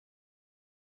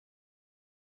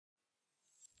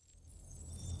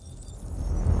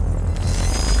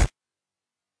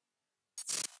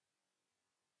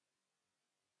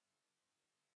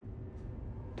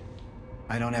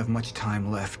I don't have much time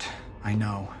left, I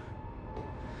know.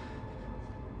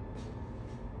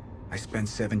 I spent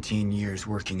 17 years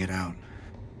working it out,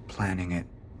 planning it,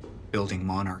 building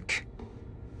Monarch,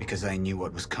 because I knew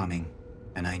what was coming,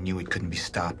 and I knew it couldn't be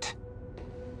stopped.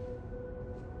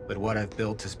 But what I've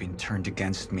built has been turned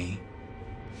against me.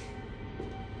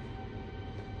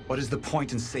 What is the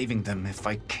point in saving them if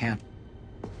I can't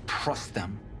trust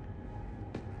them?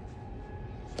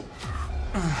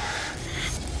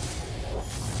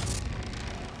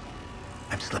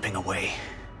 I'm slipping away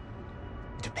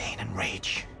into pain and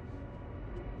rage.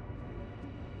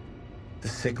 The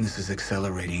sickness is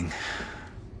accelerating.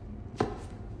 The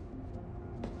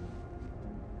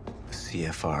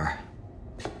CFR.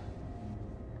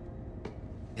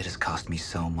 It has cost me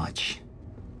so much.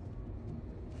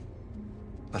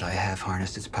 But I have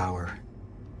harnessed its power.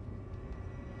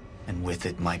 And with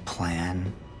it, my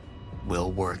plan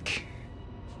will work.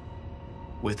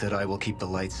 With it, I will keep the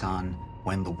lights on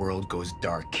when the world goes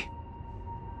dark.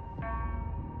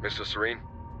 Mr. Serene?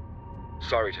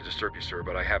 Sorry to disturb you, sir,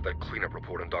 but I have that cleanup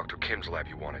report on Dr. Kim's lab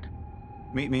you wanted.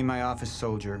 Meet me in my office,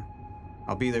 soldier.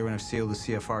 I'll be there when I've sealed the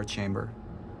CFR chamber.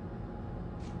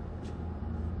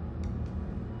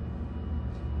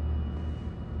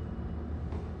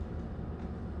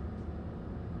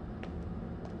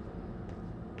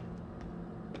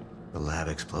 The lab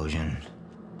explosion.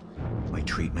 My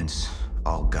treatments,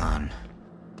 all gone.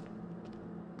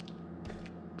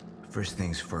 First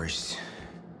things first.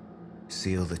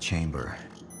 Seal the chamber.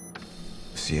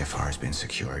 The CFR has been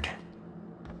secured.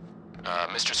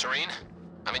 Mr. Serene?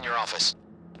 I'm in your office.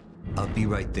 I'll be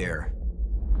right there.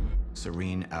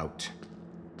 Serene out.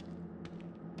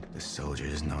 The soldier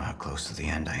doesn't know how close to the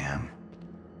end I am.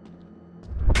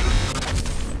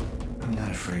 I'm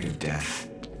not afraid of death.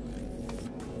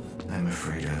 I'm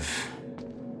afraid of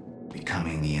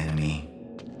becoming the enemy.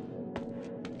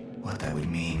 What that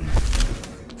would mean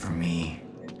for me,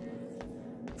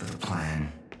 for the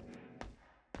plan.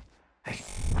 I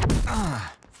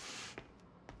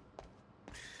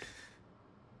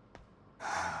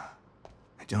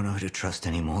don't know who to trust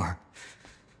anymore.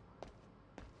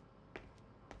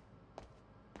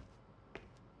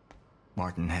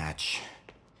 Martin Hatch.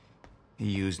 He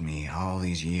used me all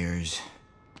these years.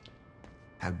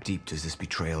 How deep does this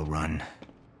betrayal run?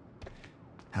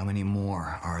 How many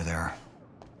more are there?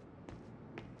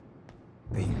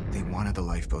 They wanted the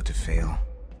lifeboat to fail.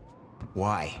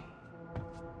 Why?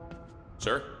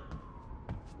 Sir?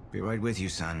 Be right with you,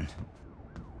 son.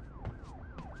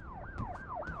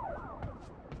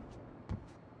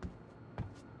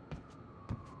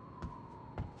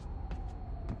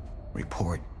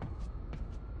 Report.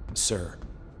 Sir,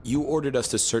 you ordered us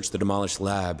to search the demolished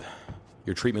lab.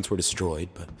 Your treatments were destroyed,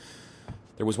 but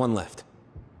there was one left.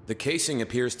 The casing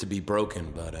appears to be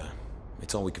broken, but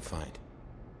it's all we could find.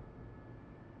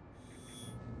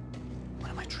 One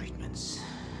of my treatments.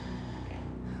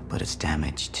 But it's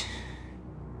damaged.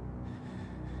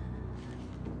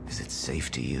 Is it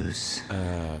safe to use?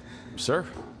 Sir?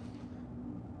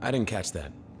 I didn't catch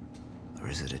that. Or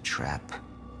is it a trap?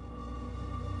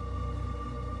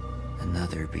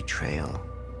 Another betrayal.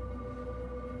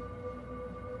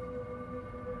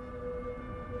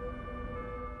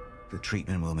 The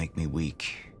treatment will make me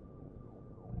weak.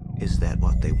 Is that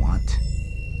what they want?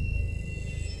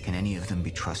 Can any of them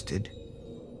be trusted?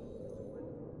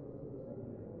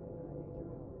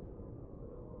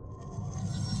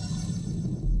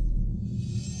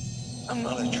 I'm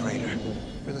not a traitor.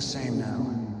 We're the same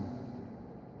now.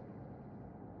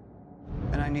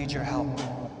 And I need your help.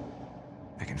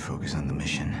 I can focus on the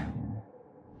mission.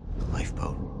 The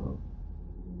lifeboat.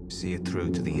 See it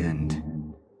through to the end.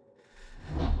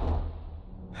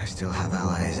 I still have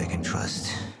allies I can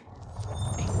trust.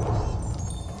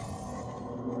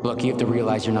 Look, you have to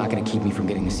realize you're not gonna keep me from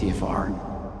getting the CFR.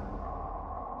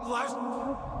 Last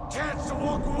chance to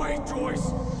walk away,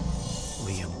 Joyce!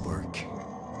 Liam Burke.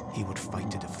 He would fight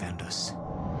to defend us.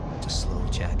 To slow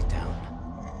Jack down.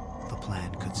 The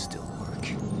plan could still work.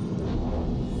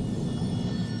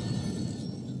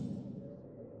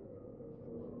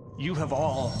 You have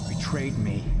all betrayed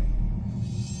me.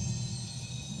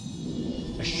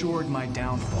 Assured my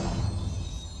downfall.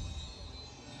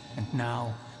 And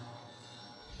now,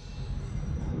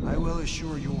 I will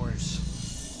assure yours.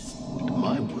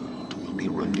 My world will be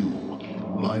renewed.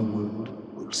 My world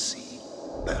will see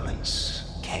balance.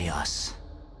 Chaos.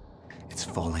 It's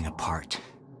falling apart.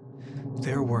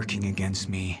 They're working against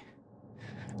me.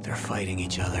 They're fighting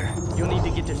each other. You'll need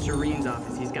to get to Serene's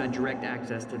office. He's got direct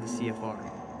access to the CFR.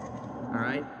 All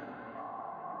right?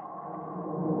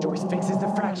 Joyce fixes the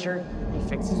fracture, he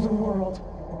fixes the world.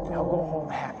 They'll go home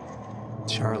happy.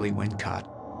 Charlie Wincott.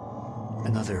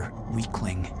 Another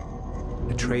weakling.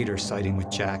 A traitor siding with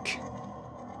Jack.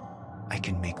 I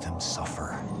can make them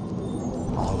suffer.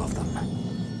 All of them.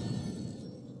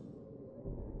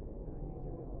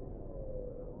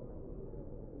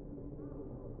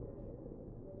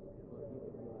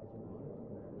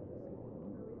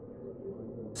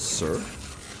 Sir?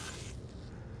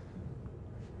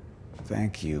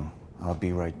 Thank you. I'll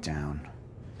be right down.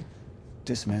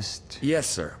 Dismissed. Yes,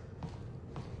 sir.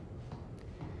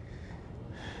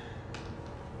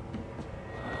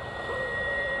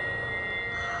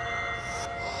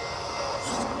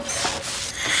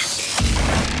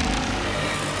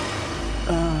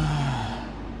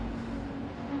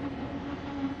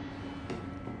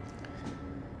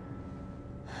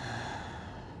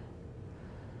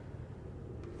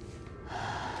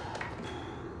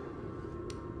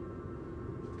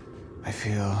 I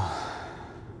feel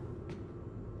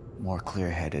more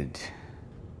clear-headed,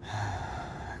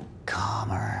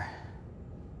 calmer.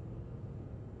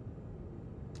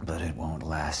 But it won't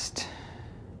last.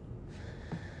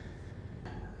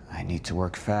 I need to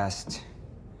work fast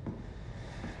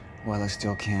while I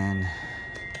still can.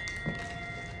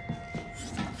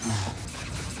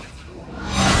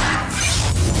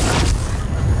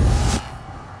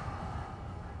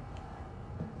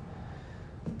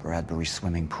 Bradbury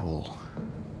swimming pool.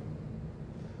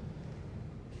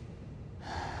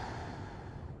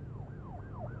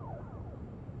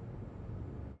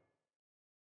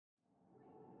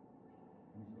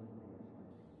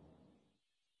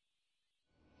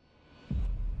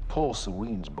 Paul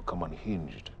Serene's become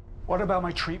unhinged. What about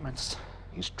my treatments?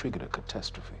 He's triggered a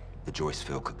catastrophe. The Joyce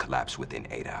field could collapse within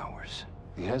 8 hours.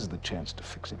 He has the chance to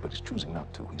fix it, but he's choosing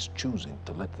not to. He's choosing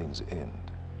to let things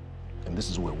end. And this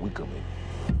is where we come in.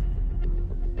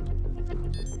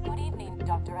 Good evening,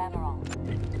 Dr.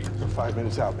 Amaral. You're 5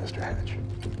 minutes out, Mr. Hatch.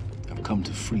 I've come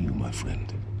to free you, my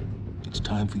friend. It's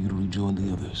time for you to rejoin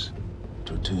the others,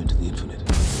 to return to the infinite.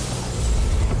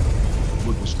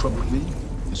 What was troubling me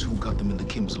is who got them into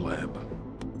Kim's lab.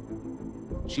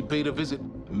 She paid a visit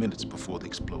minutes before the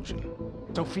explosion.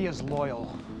 Sophia's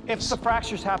loyal. If the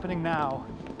fracture's happening now,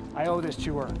 I owe this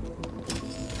to her.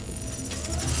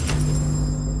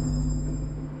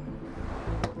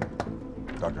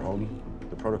 Dr. Holden,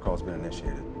 the protocol's been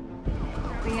initiated.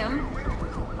 Liam?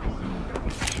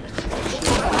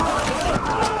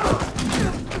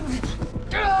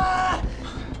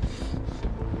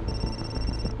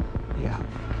 Yeah.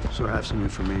 So I have some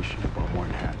information about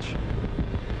Warren Hatch.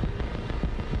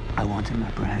 I want him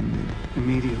apprehended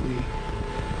immediately.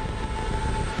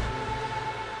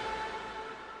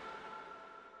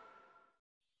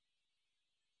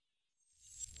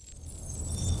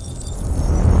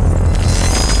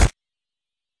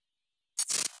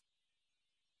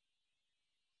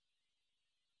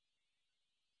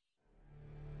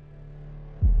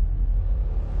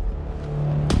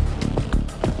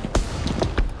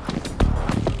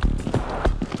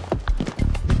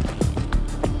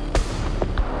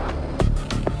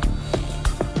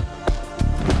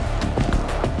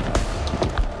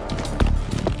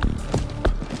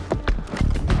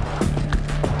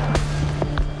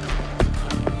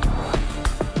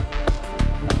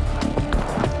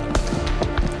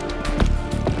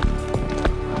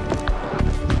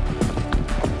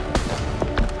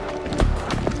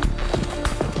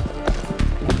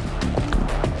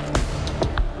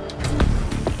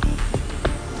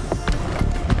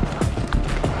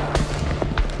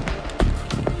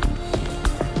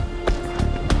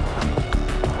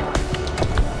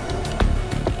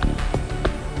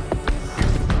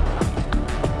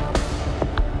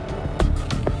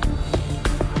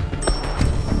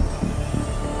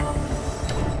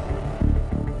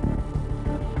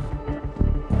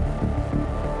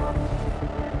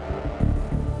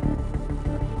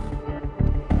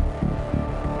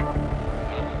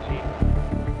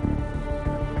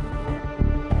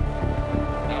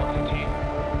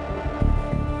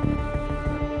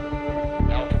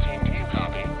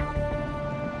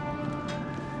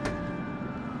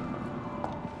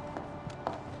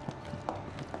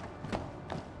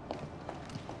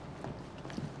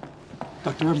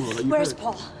 Dr. Emerald, are you Where's hurt?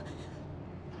 Paul?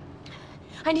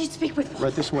 I need to speak with Paul.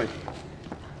 Right this way.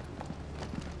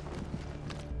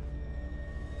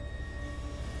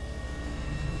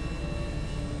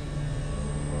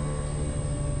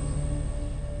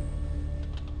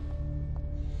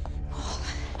 Paul.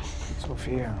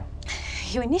 Sophia,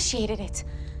 You initiated it.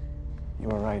 you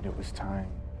were right. It was time.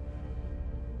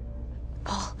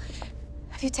 Paul,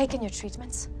 have you taken your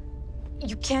treatments?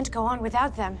 You can't go on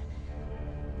without them.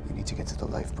 We need to get to the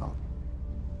lifeboat.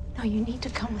 No, you need to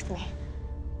come with me.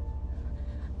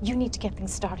 You need to get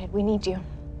things started. We need you.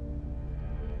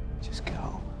 Just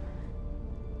go.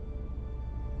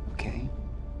 Okay?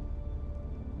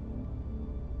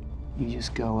 You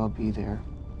just go, I'll be there.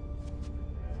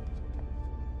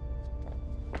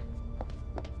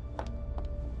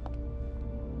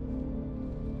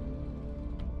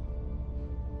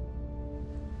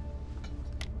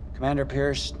 Commander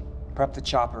Pierce, prep the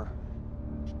chopper.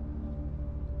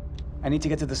 I need to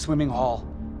get to the swimming hall.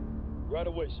 Right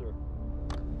away, sir.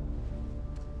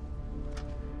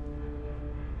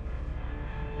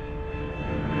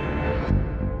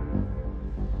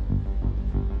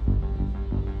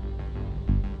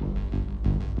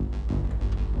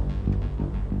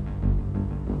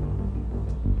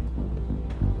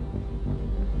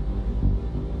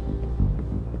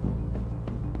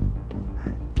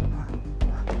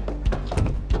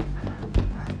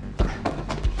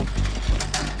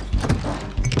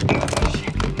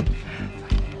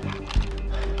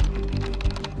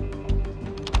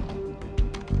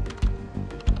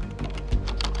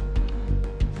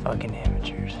 Fucking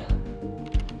amateurs.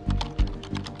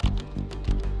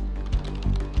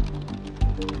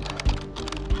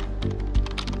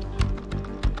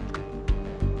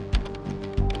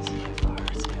 CFR.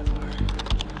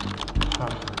 Huh.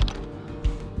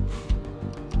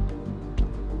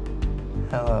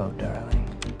 Hello, darling.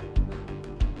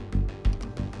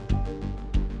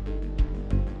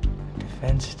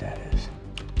 Defense status.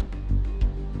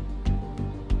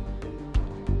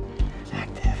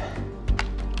 Active.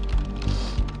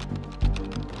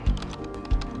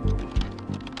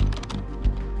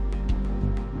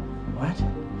 What?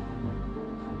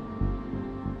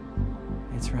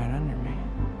 It's right under me.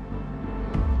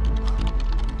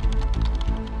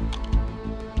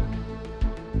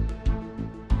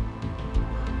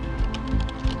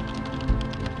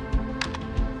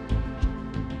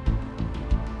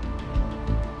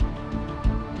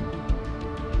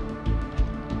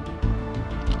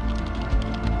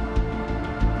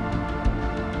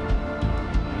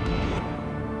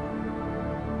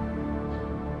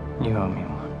 You owe me one.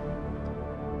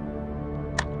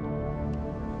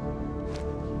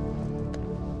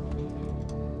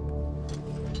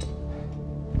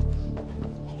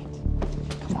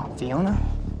 Come on, Fiona.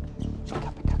 Pick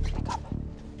up.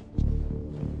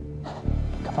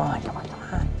 Come on.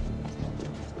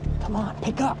 Come on,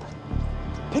 pick up.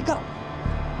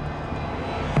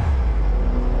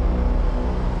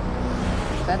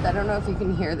 Beth, I don't know if you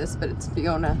can hear this, but it's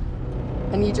Fiona.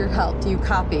 I need your help. Do you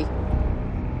copy?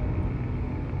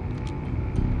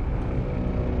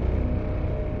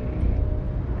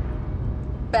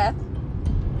 Beth,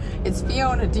 it's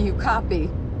Fiona. Do you copy?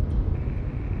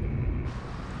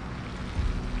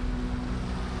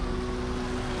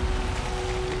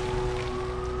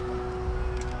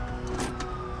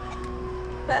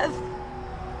 Beth,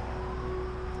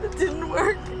 it didn't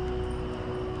work.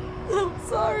 I'm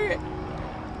sorry.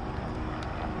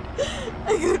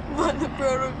 I couldn't find the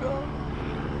protocol.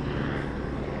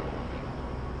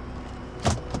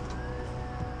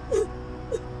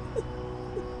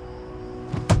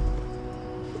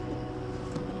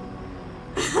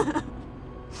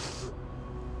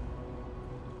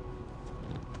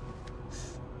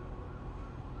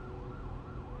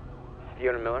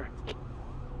 Fiona Miller?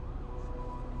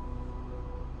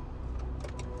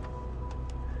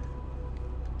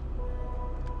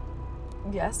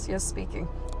 Yes, speaking.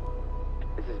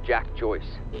 This is Jack Joyce.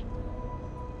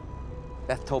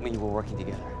 Beth told me you were working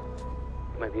together.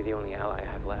 You might be the only ally I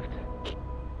have left.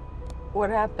 What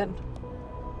happened?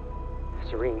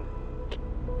 Serene.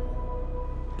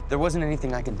 There wasn't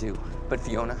anything I could do, but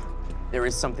Fiona, there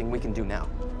is something we can do now.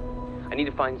 I need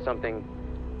to find something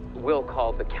Will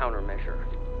called the countermeasure.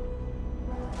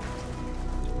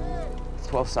 It's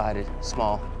 12-sided,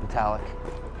 small, metallic,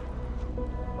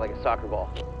 like a soccer ball.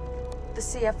 The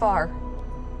CFR.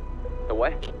 The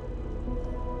what?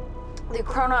 The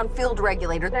Chronon Field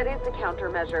Regulator. That is the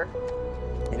countermeasure.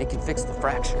 And it can fix the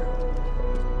fracture.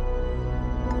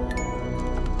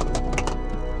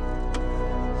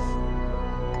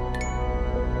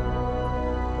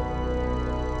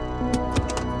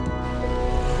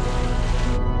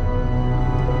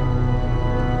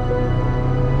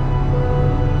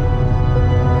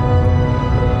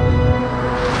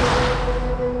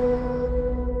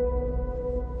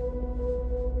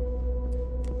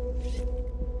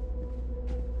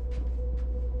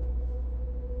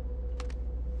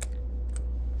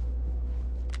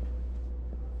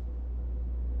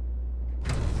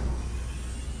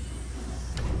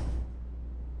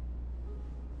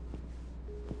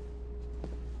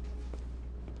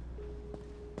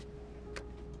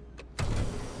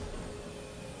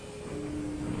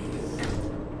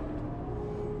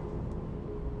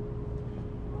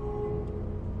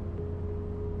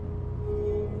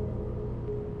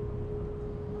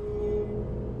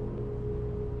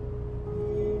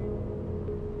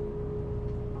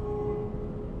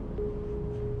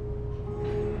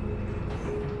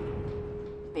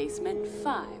 Basement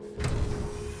 5.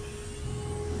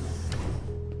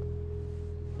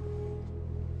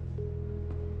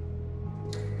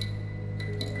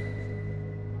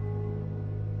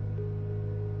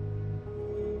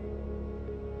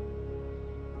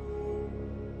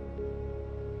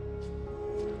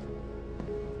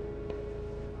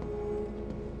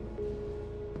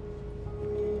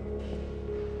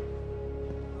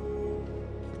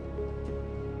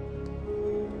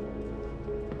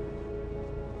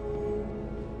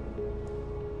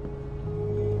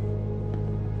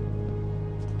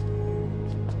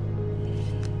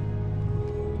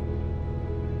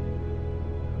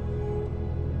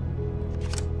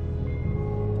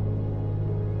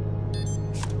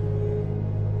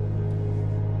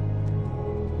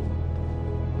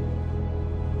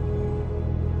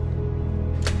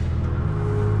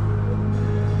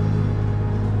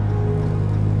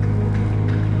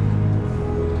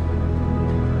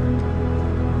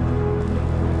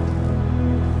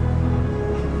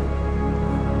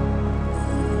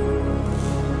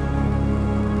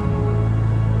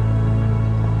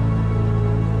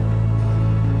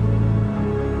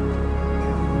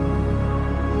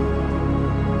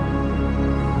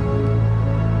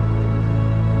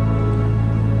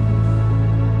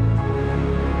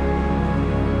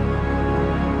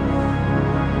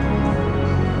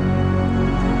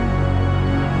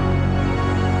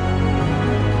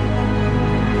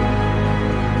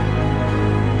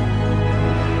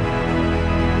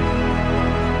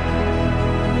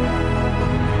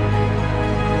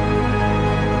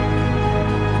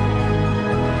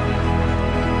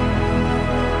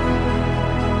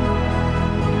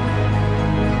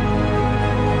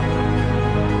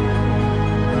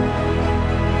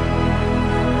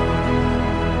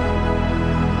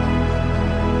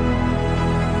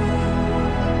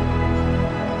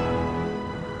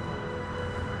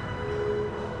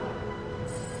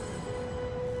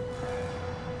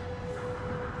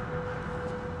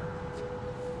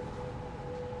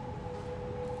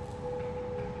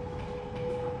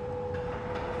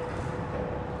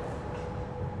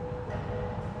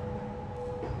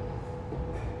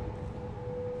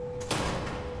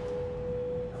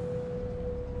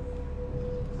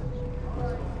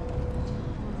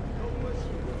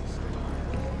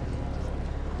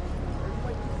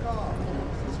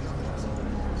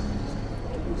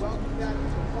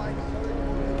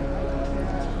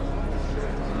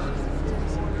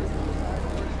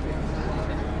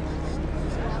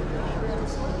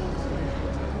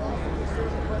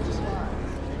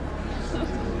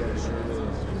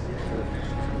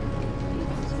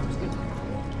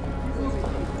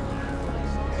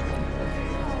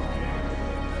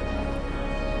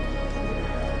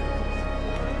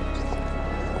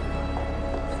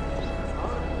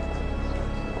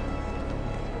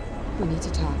 We need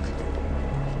to talk.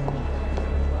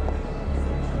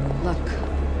 Look,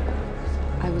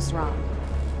 I was wrong,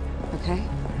 okay?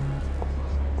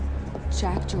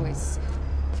 Jack Joyce,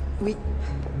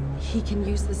 he can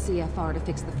use the CFR to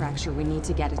fix the fracture. We need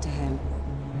to get it to him.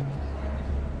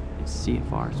 It's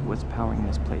CFRs. What's powering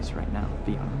this place right now,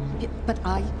 Fiona? But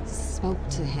I spoke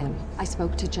to him. I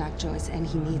spoke to Jack Joyce, and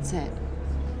he needs it.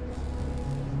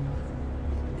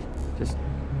 Just,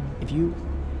 if you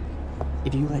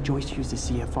let Joyce use the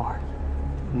CFR,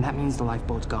 then that means the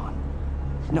lifeboat's gone.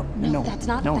 No, that's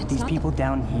not. No, that's these not people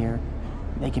down here,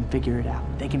 they can figure it out.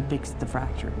 They can fix the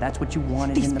fracture. That's what you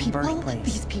wanted in the first place.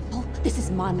 These people, this is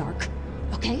Monarch,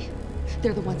 okay?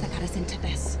 They're the ones that got us into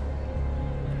this.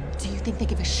 Do you think they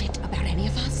give a shit about any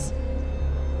of us?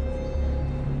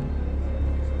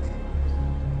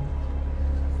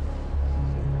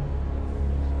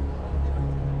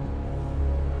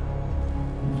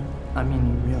 I mean,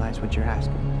 you realize what you're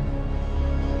asking.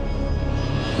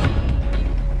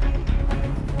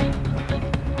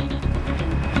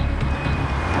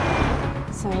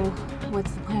 So,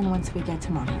 what's the plan once we get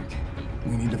to Monarch?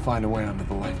 We need to find a way onto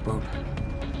the lifeboat.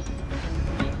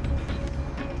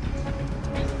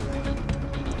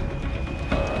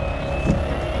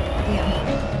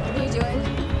 What are you doing?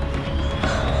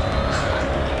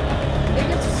 You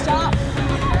have to stop.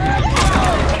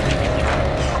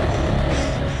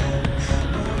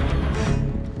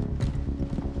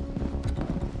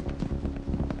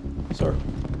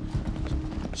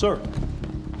 Sir,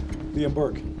 Liam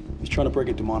Burke. He's trying to break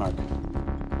into Monarch.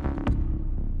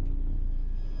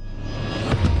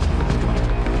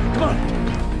 Come on!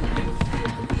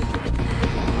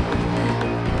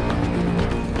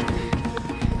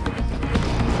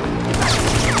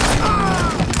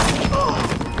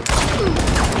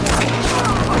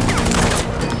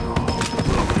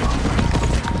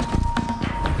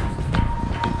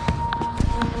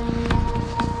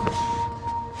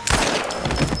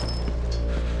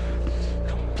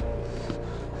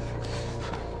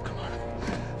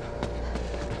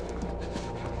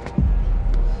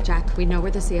 We know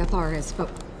where the CFR is, but...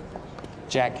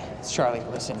 Jack, it's Charlie.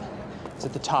 Listen, it's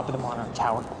at the top of the Monarch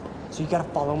Tower. So you gotta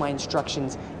follow my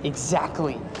instructions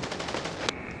exactly.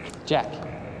 Jack.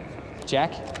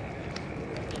 Jack?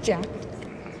 Jack?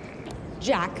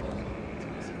 Jack?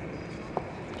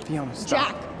 Fiona,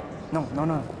 stop. Jack!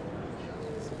 No.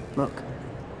 Look.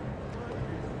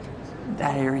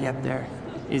 That area up there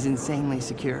is insanely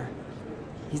secure.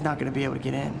 He's not gonna be able to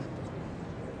get in.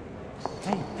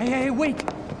 Hey, wait!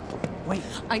 Wait.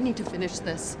 I need to finish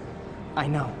this. I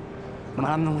know, but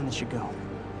I'm the one that should go.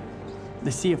 The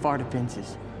CFR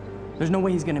defenses. There's no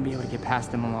way he's gonna be able to get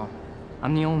past them alone.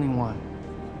 I'm the only one.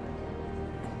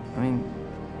 I mean,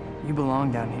 you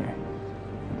belong down here.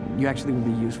 You actually would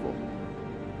be useful.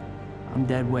 I'm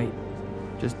dead weight.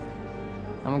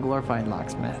 I'm a glorified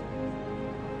locksmith.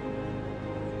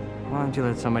 Why don't you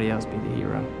let somebody else be the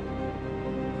hero?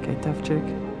 Okay, tough chick?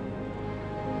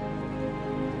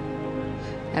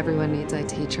 Everyone needs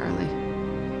IT, Charlie.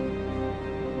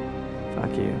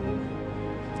 Fuck you.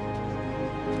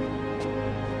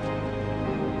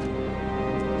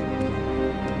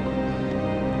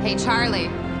 Hey, Charlie.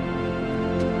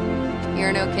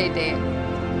 You're an okay date.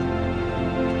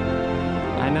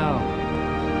 I know.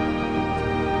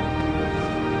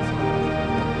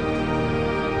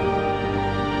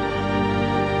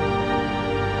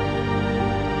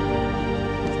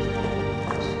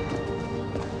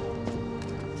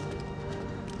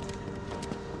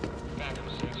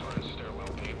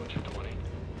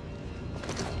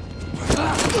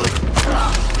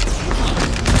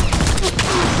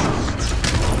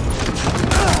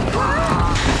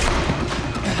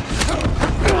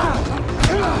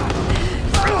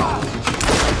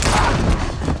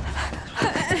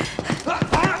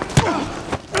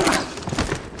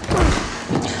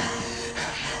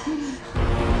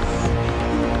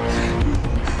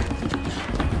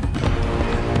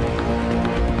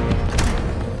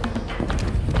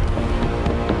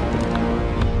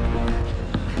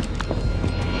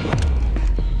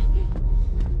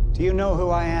 Do you know who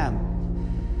I am?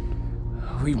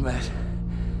 We met.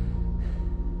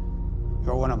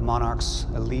 You're one of Monarch's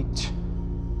elite.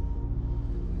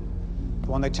 The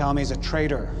one they tell me is a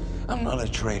traitor. I'm not a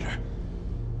traitor.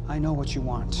 I know what you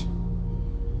want.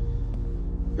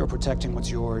 You're protecting what's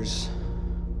yours.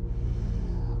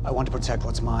 I want to protect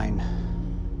what's mine.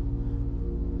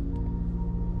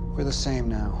 We're the same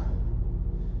now.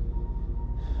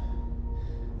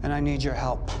 And I need your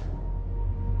help.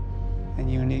 And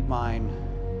you need mine.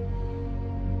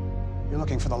 You're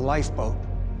looking for the lifeboat.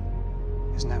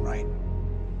 Isn't that right?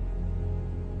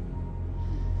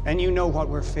 And you know what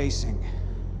we're facing.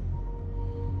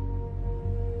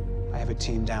 I have a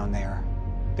team down there.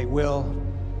 They will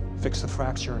fix the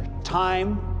fracture.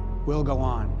 Time will go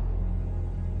on.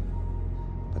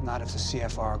 But not if the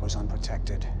CFR goes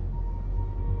unprotected.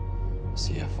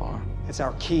 CFR? It's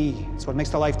our key. It's what makes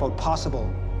the lifeboat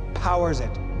possible. Powers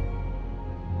it.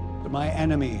 But my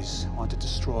enemies want it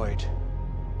destroyed.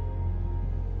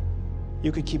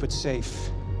 You could keep it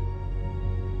safe.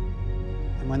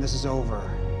 And when this is over,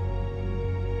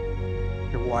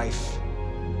 your wife,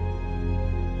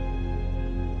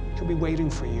 she'll be waiting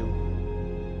for you.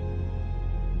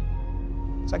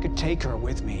 So I could take her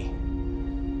with me.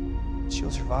 She'll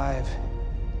survive.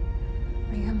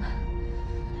 Liam,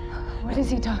 what is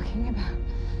he talking about?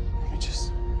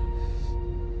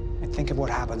 And think of what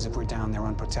happens if we're down there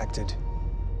unprotected.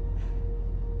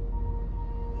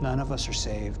 None of us are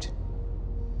saved.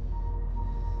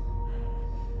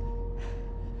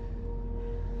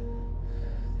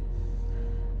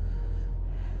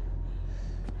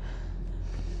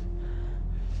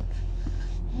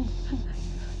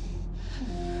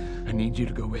 I need you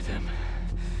to go with him.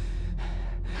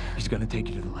 He's gonna take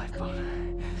you to the lifeboat.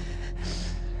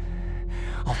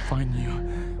 I'll find you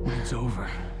when it's over.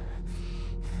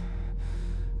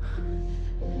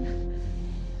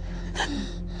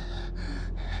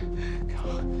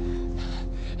 Go.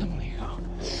 Emily, go.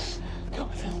 Go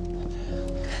with him.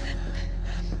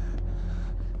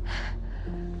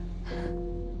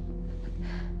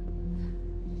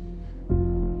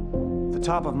 The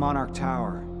top of Monarch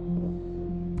Tower.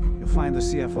 You'll find the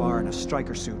CFR in a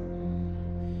striker suit.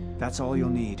 That's all you'll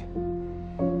need.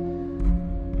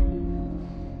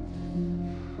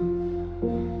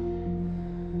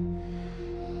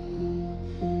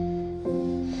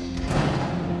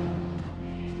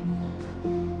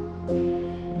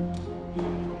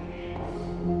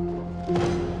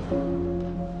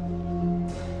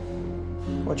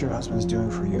 What your husband's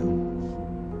doing for you,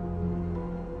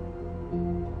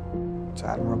 it's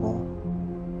admirable.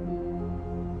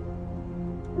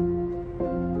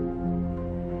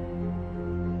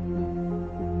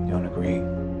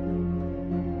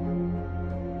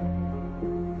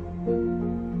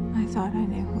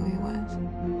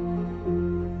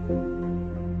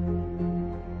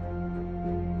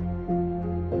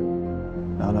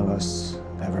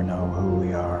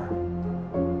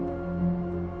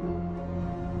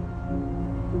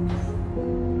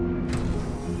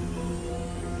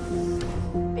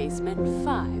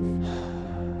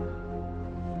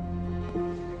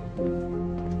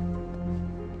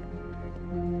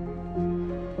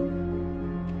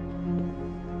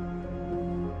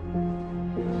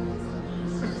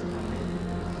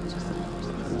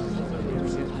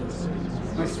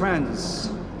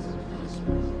 friends.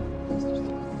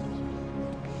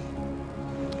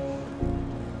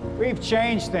 We've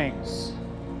changed things.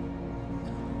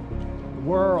 The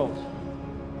world.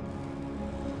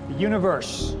 The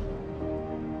universe.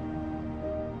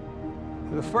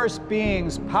 We're the first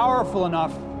beings powerful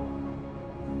enough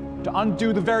to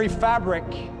undo the very fabric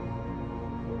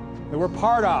that we're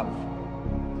part of.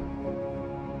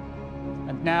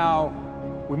 And now,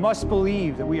 we must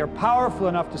believe that we are powerful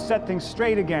enough to set things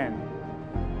straight again.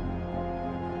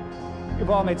 We've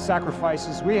all made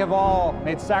sacrifices. We have all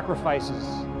made sacrifices.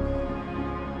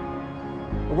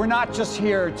 But we're not just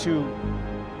here to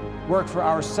work for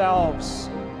ourselves.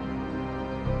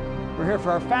 We're here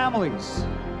for our families,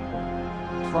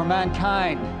 for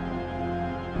mankind.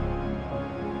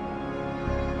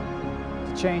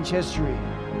 To change history,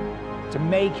 to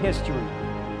make history.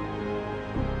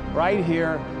 Right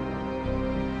here,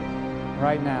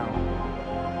 right now.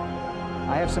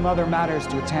 I have some other matters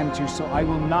to attend to, so I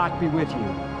will not be with you.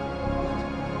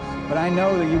 But I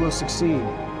know that you will succeed.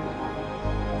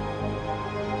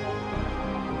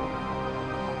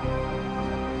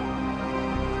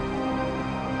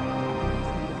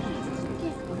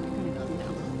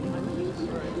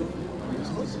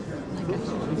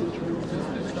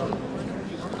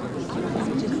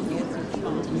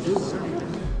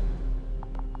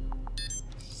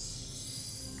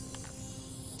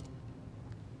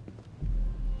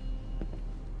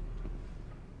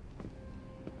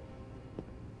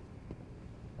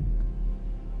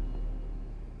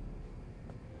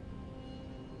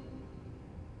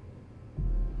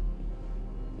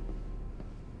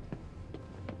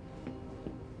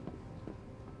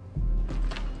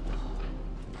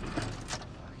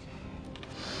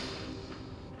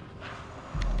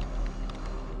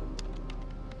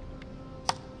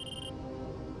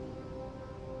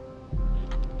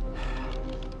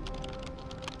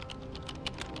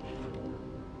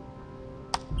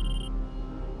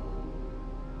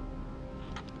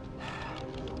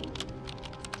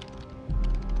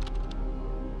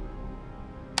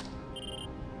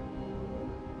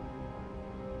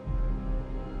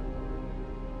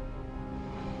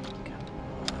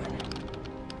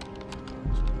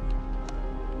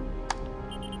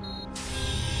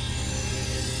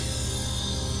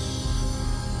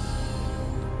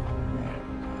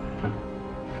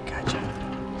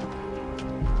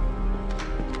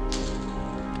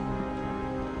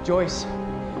 Joyce,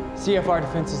 CFR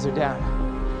defenses are down.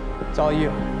 It's all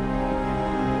you.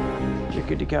 You're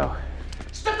good to go.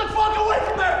 Step the fuck away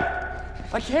from there!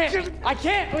 I can't,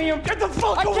 Liam! Get the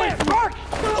fuck away! Mark!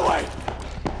 Get away!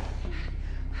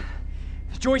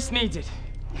 Joyce needs it.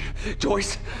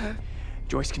 Joyce?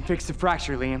 Joyce can fix the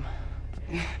fracture, Liam.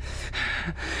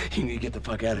 You need to get the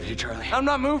fuck out of here, Charlie. I'm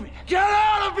not moving. Get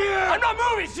out of here! I'm not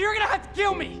moving, so you're gonna have to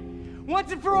kill me. Once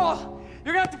and for all,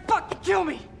 you're gonna have to fucking kill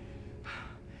me.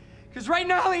 Because right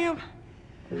now, Liam,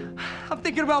 I'm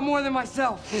thinking about more than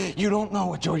myself. You don't know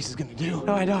what Joyce is gonna do.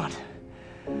 No, I don't.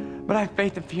 But I have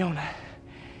faith in Fiona.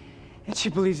 And she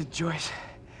believes in Joyce.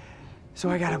 So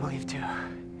I gotta believe too.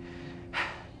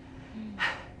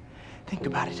 Think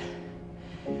about it.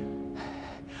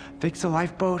 Fix the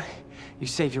lifeboat, you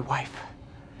save your wife.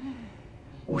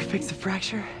 We fix the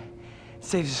fracture, it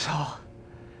saves us all.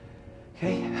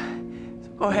 Okay? So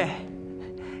go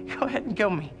ahead. Go ahead and kill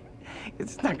me.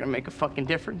 It's not gonna make a fucking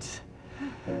difference.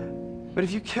 But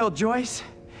if you kill Joyce,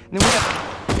 then we have...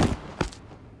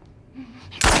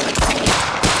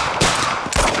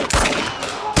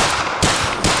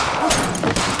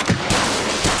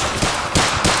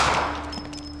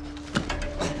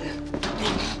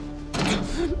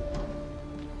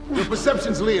 Your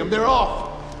perceptions, Liam, they're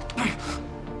off.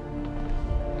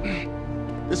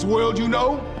 This world you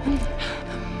know,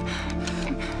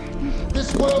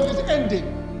 this world is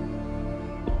ending.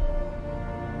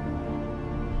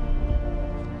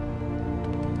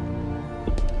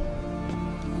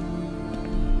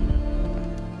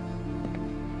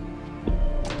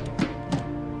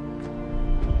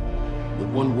 But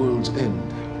one world's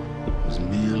end is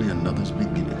merely another's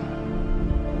beginning.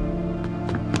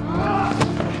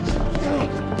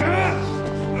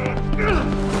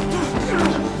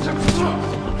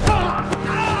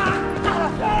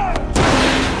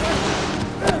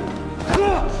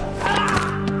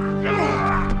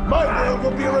 My world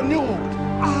will be a renewal.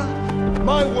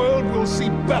 My world will see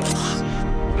balance.